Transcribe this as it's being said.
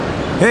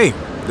Hey,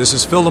 this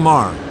is Phil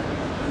Lamar,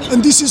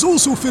 And this is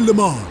also Phil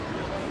Lamar.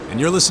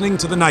 and you're listening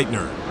to The Night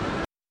Nerd.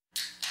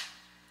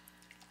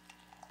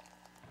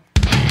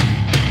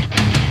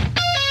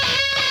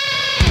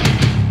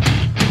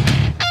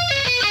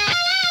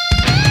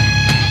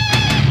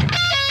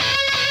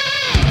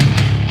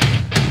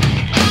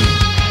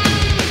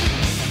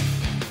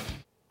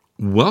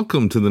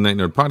 Welcome to the Night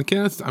Nerd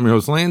Podcast. I'm your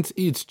host, Lance.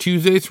 It's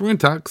Tuesday, so we're going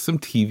to talk some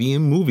TV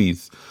and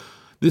movies.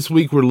 This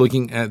week, we're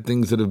looking at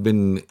things that have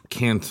been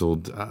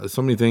canceled.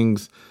 So many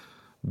things,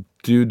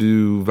 due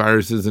to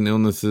viruses and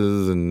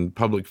illnesses and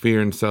public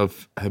fear and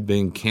stuff, have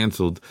been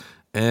canceled.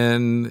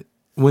 And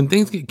when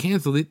things get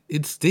canceled,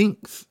 it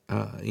stinks.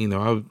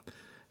 I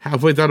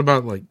halfway thought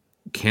about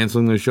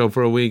canceling the show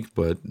for a week,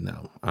 but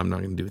no, I'm not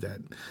going to do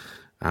that.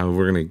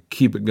 We're going to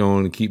keep it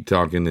going and keep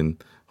talking and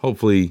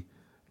hopefully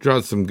draw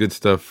some good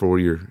stuff for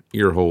your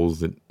ear holes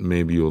that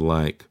maybe you'll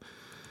like.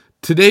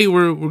 Today,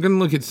 we're going to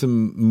look at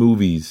some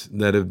movies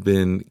that have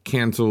been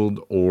canceled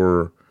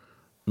or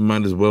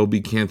might as well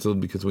be canceled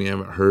because we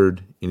haven't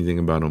heard anything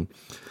about them.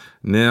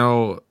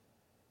 Now,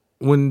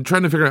 when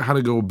trying to figure out how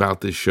to go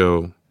about this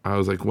show, I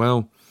was like,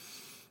 well,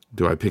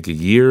 do I pick a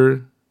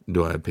year?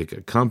 Do I pick a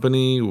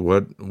company?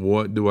 What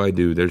do I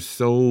do?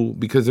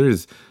 Because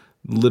there's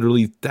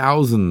literally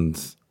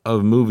thousands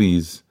of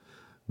movies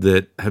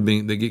that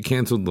get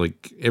canceled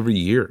every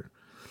year.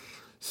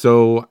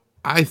 So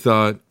I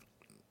thought,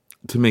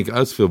 to make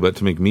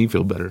me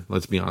feel better,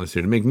 let's be honest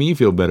here, to make me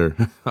feel better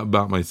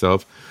about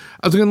myself,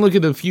 I was going to look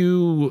at a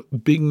few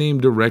big name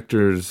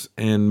directors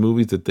and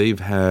movies that they've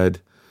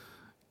had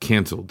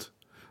canceled.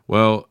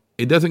 Well,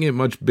 it doesn't get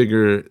much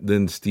bigger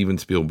than Steven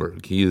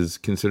Spielberg. He is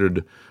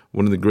considered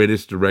one of the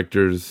greatest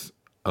directors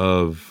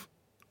of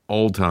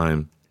all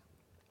time,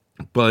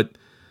 but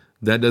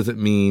that doesn't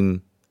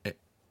mean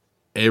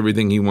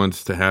everything he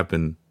wants to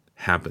happen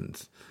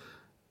happens.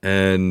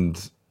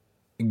 And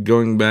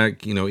going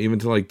back, even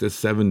to the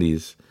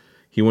 70s,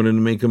 he wanted to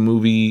make a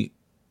movie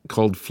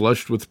called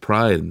Flushed with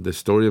Pride, the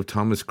story of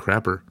Thomas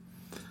Crapper.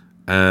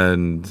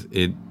 And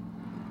it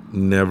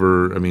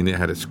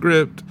had a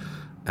script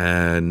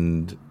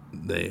and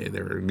they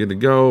were good to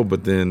go,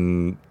 but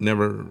then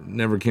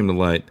never came to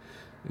light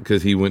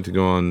because he went to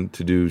go on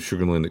to do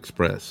Sugarland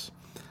Express.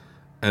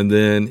 And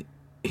then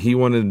he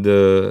wanted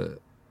to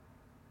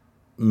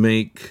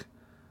make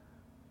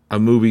a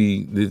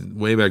movie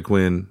way back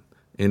when,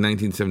 in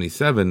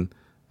 1977,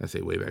 I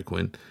say way back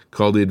when,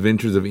 called The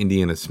Adventures of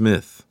Indiana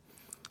Smith.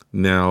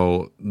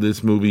 Now,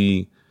 this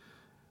movie,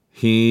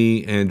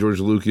 he and George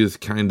Lucas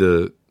kind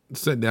of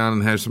sat down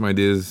and hashed some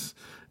ideas,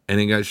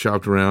 and it got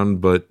shopped around,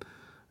 but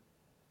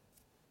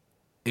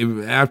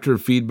after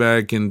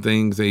feedback and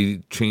things,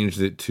 they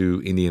changed it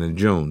to Indiana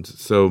Jones.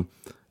 So,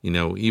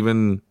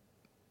 even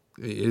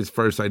his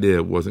first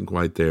idea wasn't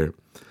quite there.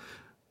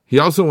 He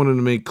also wanted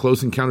to make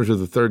Close Encounters of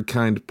the Third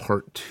Kind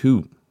Part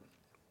 2.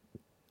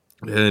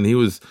 And he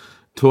was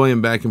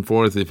toying back and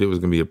forth if it was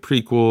going to be a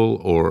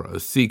prequel or a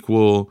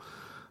sequel.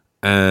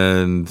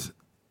 And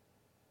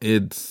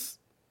it's,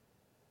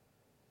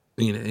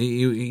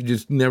 he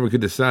just never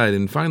could decide.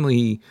 And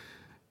finally,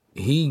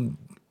 he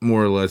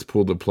more or less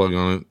pulled the plug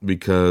on it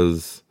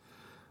because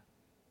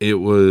it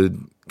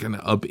would kind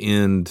of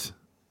upend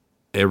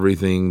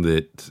everything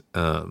that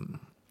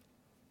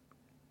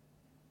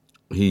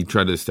he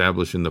tried to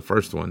establish in the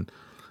first one.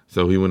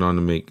 So he went on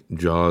to make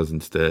Jaws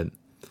instead.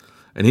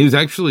 And he was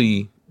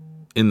actually,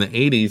 in the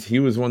 80s, he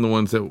was one of the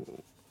ones that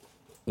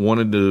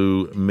wanted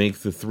to make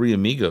the Three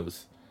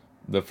Amigos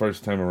the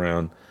first time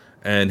around.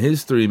 And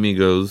his Three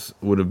Amigos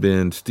would have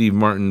been Steve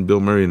Martin, Bill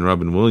Murray, and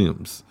Robin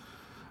Williams.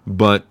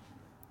 But,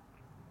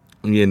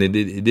 again, it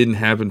didn't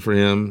happen for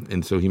him,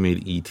 and so he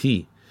made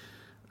E.T.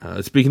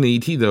 Speaking of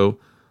E.T., though,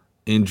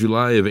 in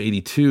July of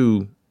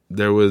 82,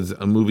 there was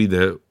a movie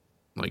that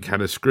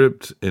had a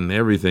script and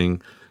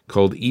everything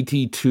called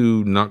E.T.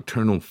 2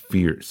 Nocturnal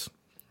Fears.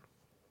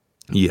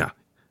 Yeah,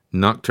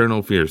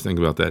 Nocturnal Fears. Think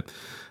about that.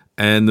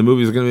 And the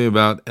movie is going to be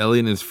about Elliot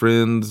and his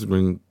friends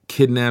being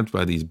kidnapped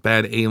by these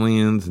bad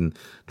aliens and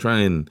try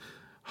and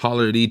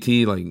holler at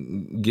E.T.,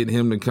 get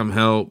him to come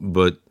help.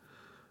 But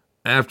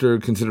after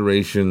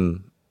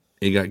consideration,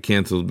 it got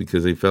canceled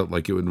because they felt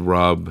like it would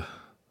rob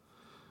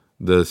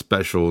the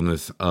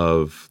specialness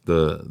of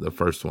the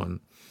first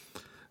one.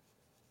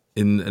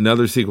 In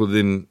another sequel that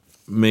didn't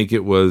make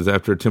it was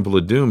after Temple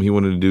of Doom, he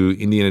wanted to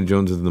do Indiana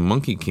Jones as the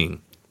Monkey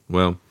King.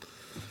 Well,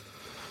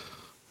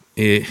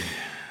 it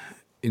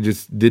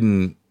just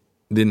didn't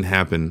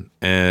happen.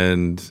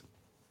 And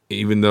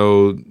even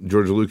though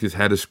George Lucas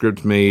had a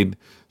script made,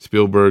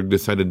 Spielberg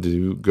decided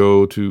to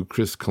go to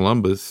Chris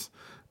Columbus,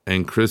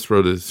 and Chris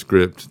wrote a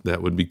script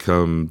that would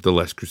become The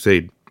Last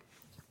Crusade.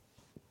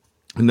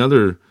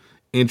 Another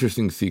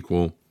interesting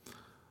sequel,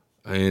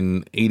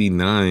 in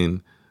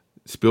 89,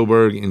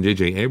 Spielberg and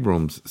J.J.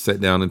 Abrams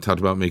sat down and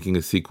talked about making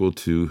a sequel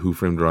to Who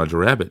Framed Roger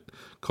Rabbit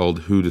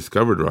called Who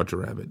Discovered Roger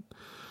Rabbit.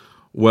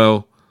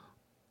 Well,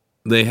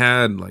 they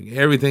had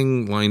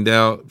everything lined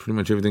out. Pretty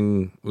much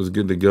everything was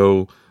good to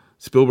go.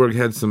 Spielberg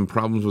had some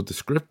problems with the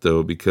script,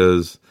 though,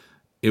 because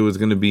it was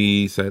going to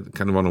be set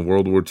kind of on a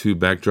World War II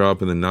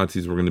backdrop, and the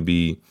Nazis were going to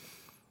be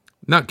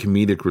not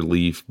comedic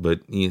relief,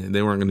 but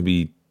they weren't going to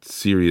be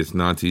serious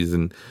Nazis.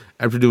 And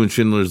after doing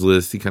Schindler's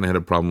List, he kind of had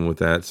a problem with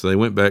that. So they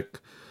went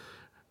back,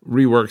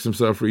 reworked some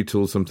stuff,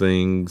 retooled some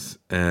things,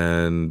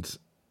 and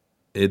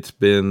it's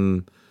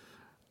been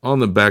on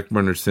the back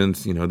burner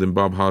since. Then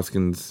Bob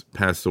Hoskins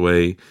passed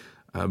away.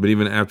 But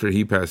even after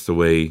he passed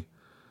away,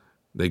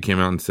 they came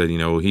out and said,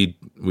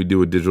 we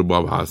do a digital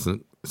Bob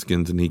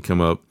Hoskins, and he'd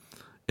come up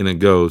in a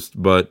ghost.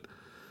 But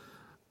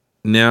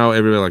now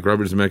everybody, like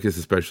Robert Zemeckis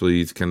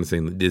especially, is kind of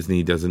saying that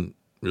Disney doesn't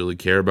really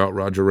care about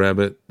Roger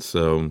Rabbit,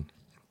 so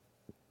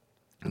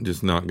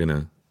just not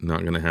gonna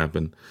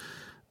happen.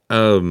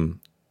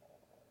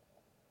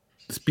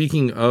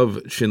 Speaking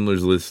of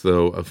Schindler's List,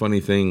 though, a funny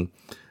thing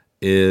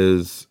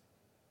is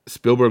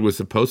Spielberg was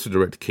supposed to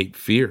direct Cape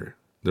Fear,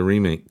 the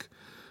remake,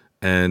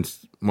 and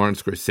Martin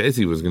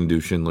Scorsese was going to do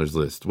Schindler's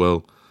List.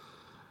 Well,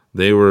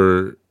 they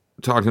were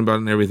talking about it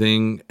and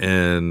everything,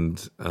 and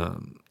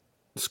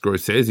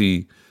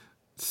Scorsese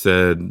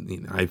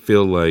said, I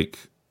feel like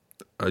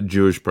a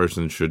Jewish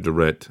person should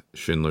direct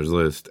Schindler's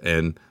List.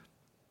 And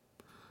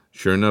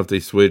sure enough, they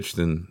switched,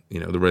 and,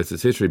 the rest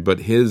is history.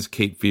 But his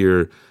Cape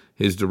Fear,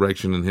 his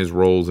direction and his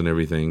roles and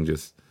everything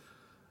just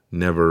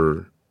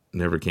never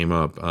came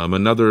up.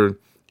 Another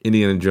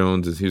Indiana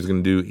Jones is he was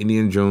going to do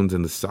Indiana Jones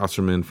and the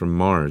Saucerman from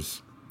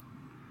Mars.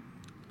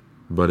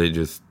 But it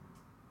just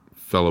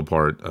fell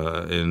apart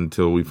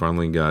until we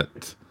finally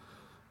got,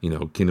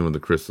 Kingdom of the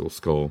Crystal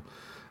Skull.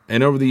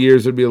 And over the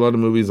years, there'd be a lot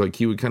of movies like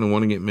he would kind of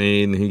want to get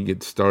made, and he'd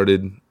get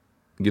started,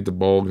 get the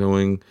ball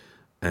going,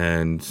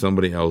 and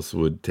somebody else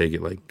would take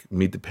it, like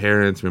Meet the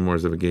Parents,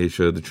 Memoirs of a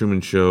Geisha, The Truman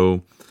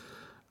Show,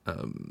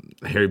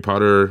 Harry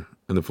Potter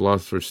and the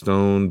Philosopher's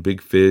Stone, Big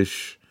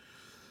Fish,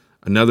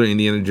 another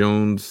Indiana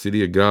Jones,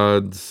 City of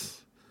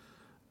Gods,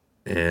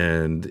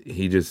 and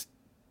he just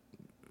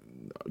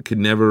could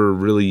never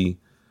really,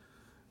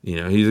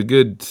 he's a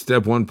good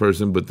step one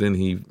person, but then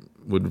he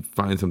would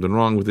find something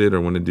wrong with it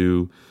or want to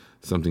do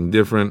something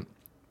different,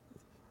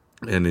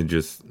 and it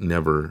just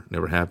never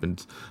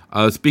happens.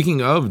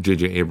 Speaking of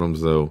J.J.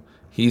 Abrams, though,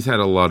 he's had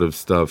a lot of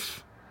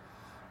stuff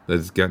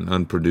that's gotten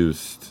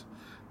unproduced.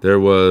 He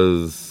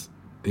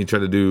tried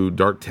to do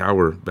Dark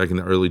Tower back in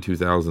the early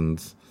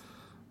 2000s,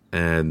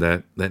 and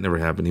that never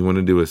happened. He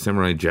wanted to do a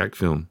Samurai Jack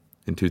film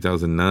in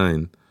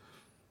 2009,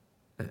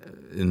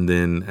 and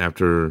then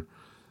after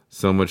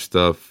so much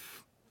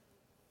stuff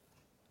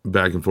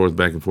back and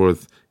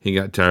forth, he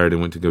got tired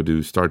and went to go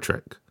do Star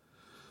Trek.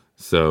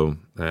 So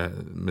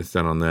missed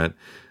out on that.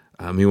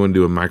 He wanted to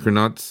do a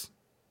Micronauts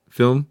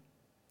film,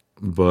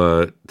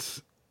 but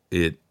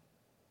it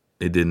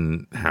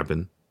didn't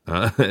happen.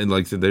 And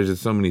like I said, there's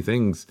just so many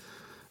things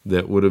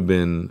that would have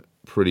been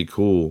pretty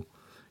cool.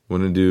 He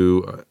wanted to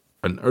do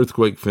an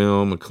Earthquake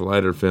film, a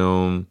Collider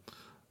film,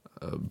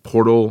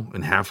 Portal,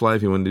 and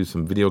Half-Life. He wanted to do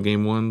some video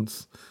game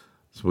ones,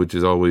 which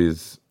is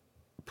always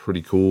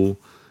pretty cool.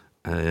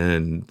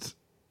 And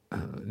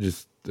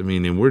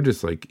and we're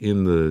just like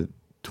in the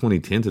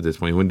 2010s at this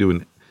point. He went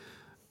doing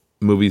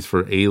movies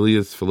for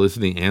Alias,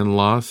 Felicity, and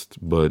Lost,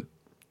 but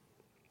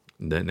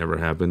that never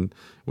happened.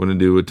 Wanted to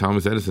do a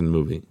Thomas Edison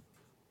movie.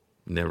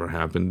 Never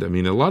happened.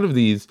 A lot of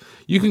these,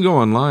 you can go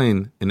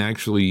online and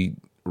actually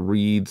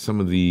read some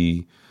of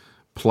the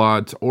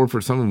plots, or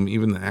for some of them,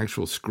 even the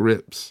actual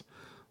scripts,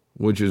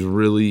 which is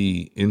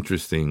really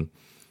interesting.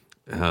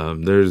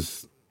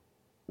 There's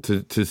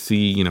to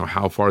see,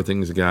 how far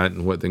things got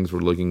and what things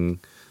were looking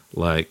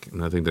like,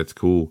 and I think that's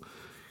cool.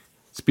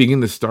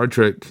 Speaking of Star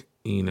Trek,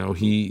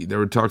 there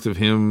were talks of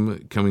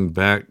him coming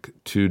back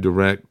to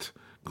direct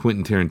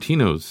Quentin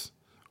Tarantino's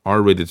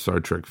R-rated Star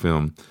Trek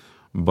film,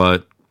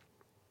 but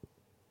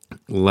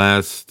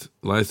last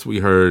we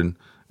heard,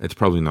 it's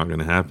probably not going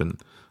to happen.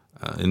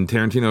 And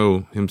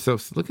Tarantino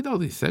himself, look at all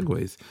these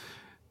segues.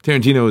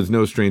 Tarantino is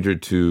no stranger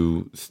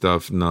to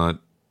stuff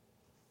not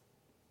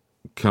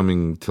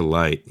coming to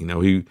light.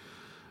 He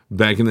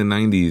back in the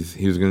 90s,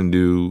 he was going to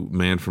do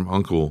Man from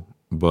U.N.C.L.E.,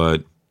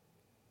 but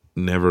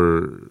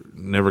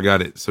never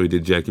got it. So he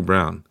did Jackie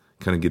Brown,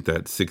 kind of get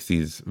that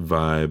 60s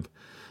vibe.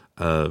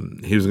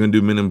 He was going to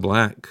do Men in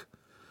Black,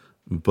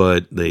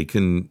 but they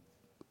couldn't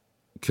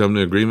come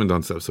to agreement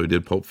on stuff. So he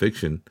did Pulp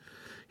Fiction.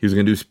 He was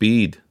going to do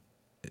Speed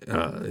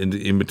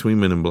in between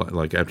Men in Black,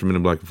 like after Men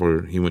in Black,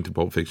 before he went to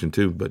Pulp Fiction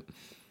too, but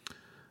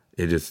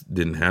it just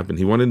didn't happen.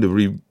 He wanted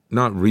to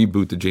not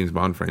reboot the James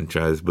Bond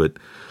franchise, but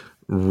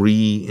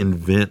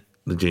reinvent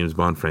the James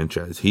Bond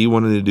franchise. He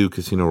wanted to do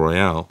Casino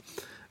Royale,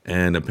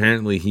 and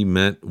apparently he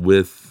met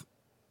with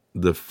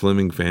the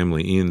Fleming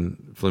family,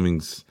 Ian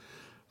Fleming's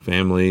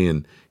family,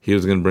 and he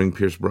was going to bring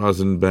Pierce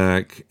Brosnan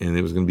back, and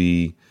it was going to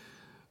be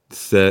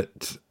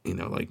set,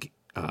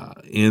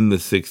 in the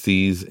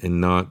 60s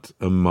and not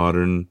a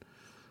modern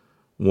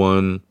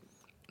one,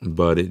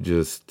 but it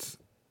just,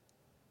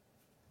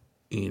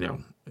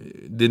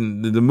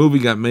 the movie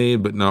got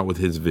made, but not with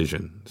his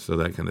vision, so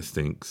that kind of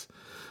stinks.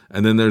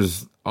 And then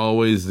there's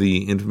always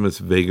the infamous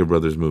Vega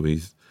Brothers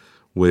movies,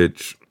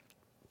 which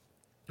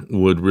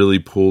would really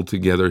pull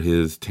together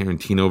his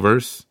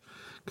Tarantino-verse,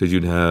 because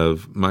you'd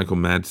have Michael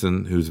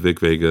Madsen, who's Vic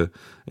Vega,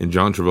 and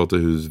John Travolta,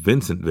 who's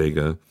Vincent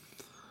Vega,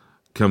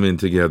 come in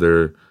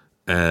together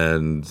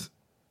and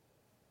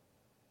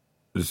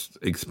just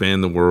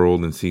expand the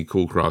world and see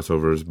cool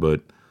crossovers.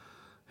 But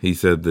he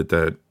said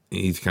that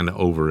he's kind of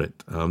over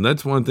it.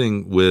 That's one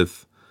thing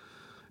with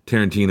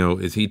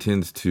Tarantino, is he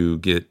tends to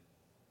get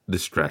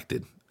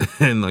distracted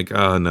and like,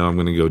 oh no, I'm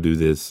going to go do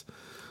this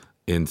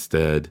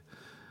instead.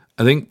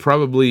 I think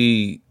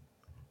probably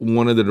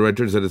one of the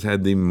directors that has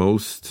had the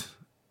most,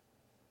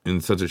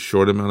 in such a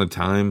short amount of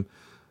time,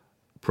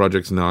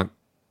 projects not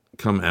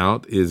come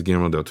out is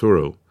Guillermo del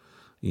Toro.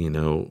 You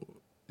know,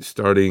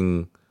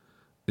 starting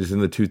just in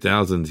the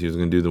 2000s, he was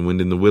going to do The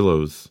Wind in the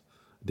Willows.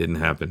 Didn't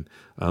happen.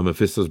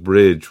 Mephisto's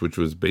Bridge, which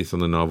was based on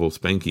the novel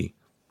Spanky,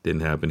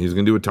 didn't happen. He was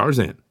going to do a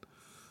Tarzan.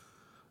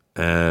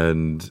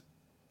 And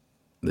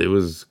it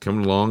was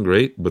coming along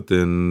great, but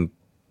then,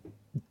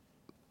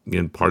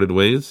 again, parted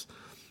ways.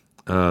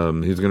 He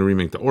was going to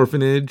remake The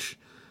Orphanage.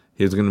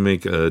 He was going to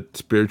make a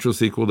spiritual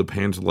sequel to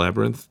Pan's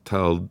Labyrinth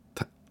titled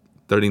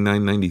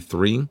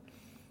 3993.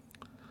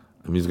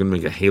 He's going to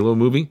make a Halo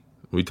movie.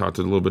 We talked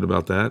a little bit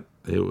about that.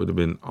 It would have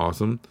been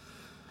awesome.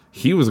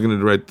 He was going to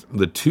direct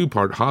the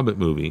 2-part Hobbit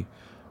movie,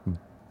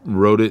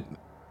 wrote it,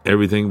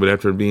 everything, but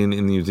after being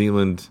in New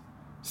Zealand,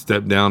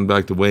 stepped down,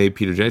 back away.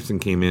 Peter Jackson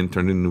came in,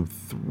 turned into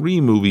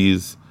 3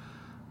 movies,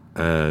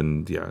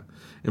 and yeah.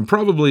 And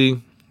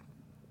probably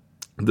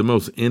the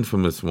most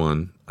infamous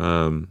one,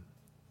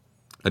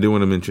 I do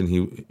want to mention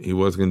he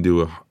was going to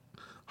do a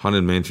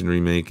Haunted Mansion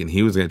remake, and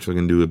he was actually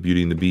going to do a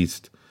Beauty and the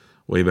Beast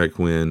way back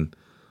when,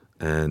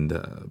 and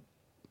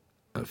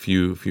a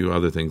few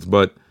other things.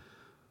 But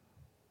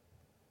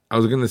I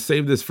was going to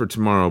save this for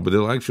tomorrow, but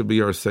it'll actually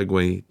be our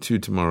segue to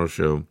tomorrow's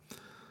show,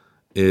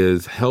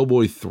 is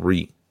Hellboy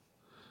 3.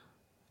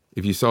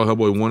 If you saw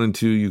Hellboy 1 and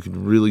 2, you could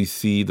really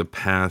see the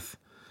path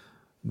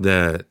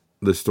that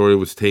the story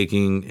was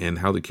taking and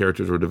how the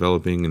characters were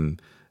developing,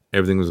 and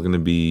everything was going to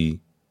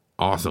be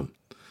awesome.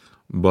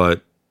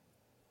 But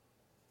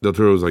Del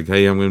Toro was like,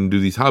 hey, I'm going to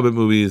do these Hobbit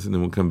movies, and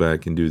then we'll come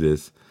back and do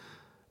this.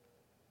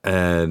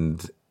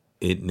 And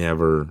it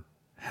never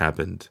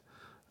happened.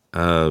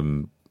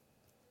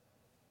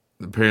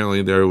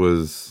 Apparently there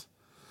was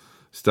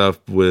stuff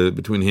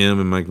between him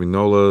and Mike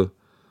Mignola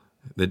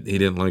that he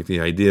didn't like the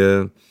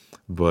idea,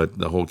 but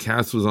the whole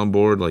cast was on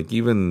board. Like,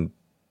 even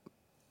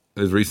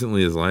as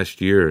recently as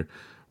last year,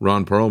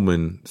 Ron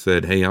Perlman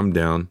said, hey, I'm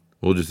down.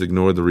 We'll just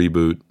ignore the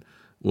reboot.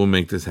 We'll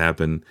make this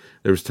happen.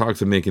 There was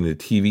talks of making a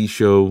TV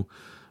show,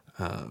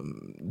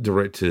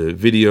 direct to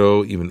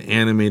video, even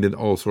animated,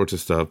 all sorts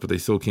of stuff, but they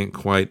still can't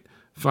quite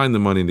find the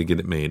money to get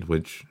it made,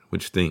 which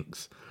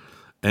stinks.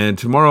 And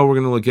tomorrow we're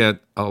going to look at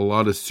a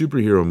lot of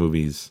superhero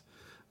movies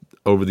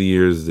over the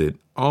years that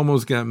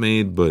almost got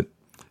made, but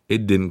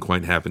it didn't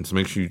quite happen. So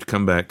make sure you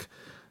come back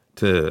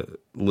to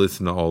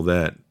listen to all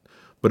that.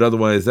 But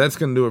otherwise, that's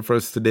going to do it for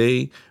us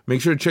today.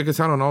 Make sure to check us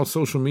out on all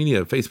social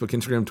media, Facebook,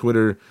 Instagram,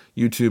 Twitter,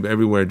 YouTube,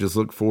 everywhere. Just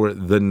look for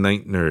The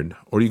Night Nerd.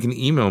 Or you can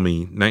email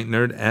me,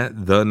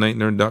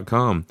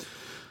 nightnerd@thenightnerd.com.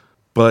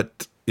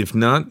 But if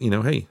not,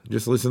 hey,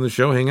 just listen to the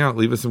show, hang out,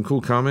 leave us some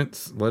cool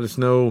comments. Let us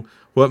know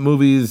what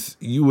movies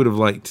you would have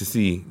liked to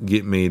see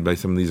get made by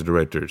some of these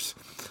directors.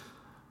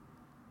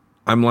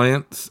 I'm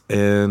Lance,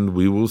 and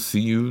we will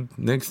see you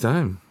next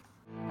time.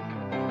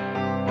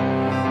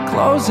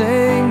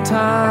 Closing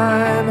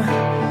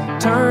time.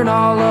 Turn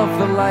all of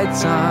the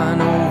lights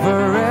on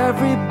over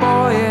every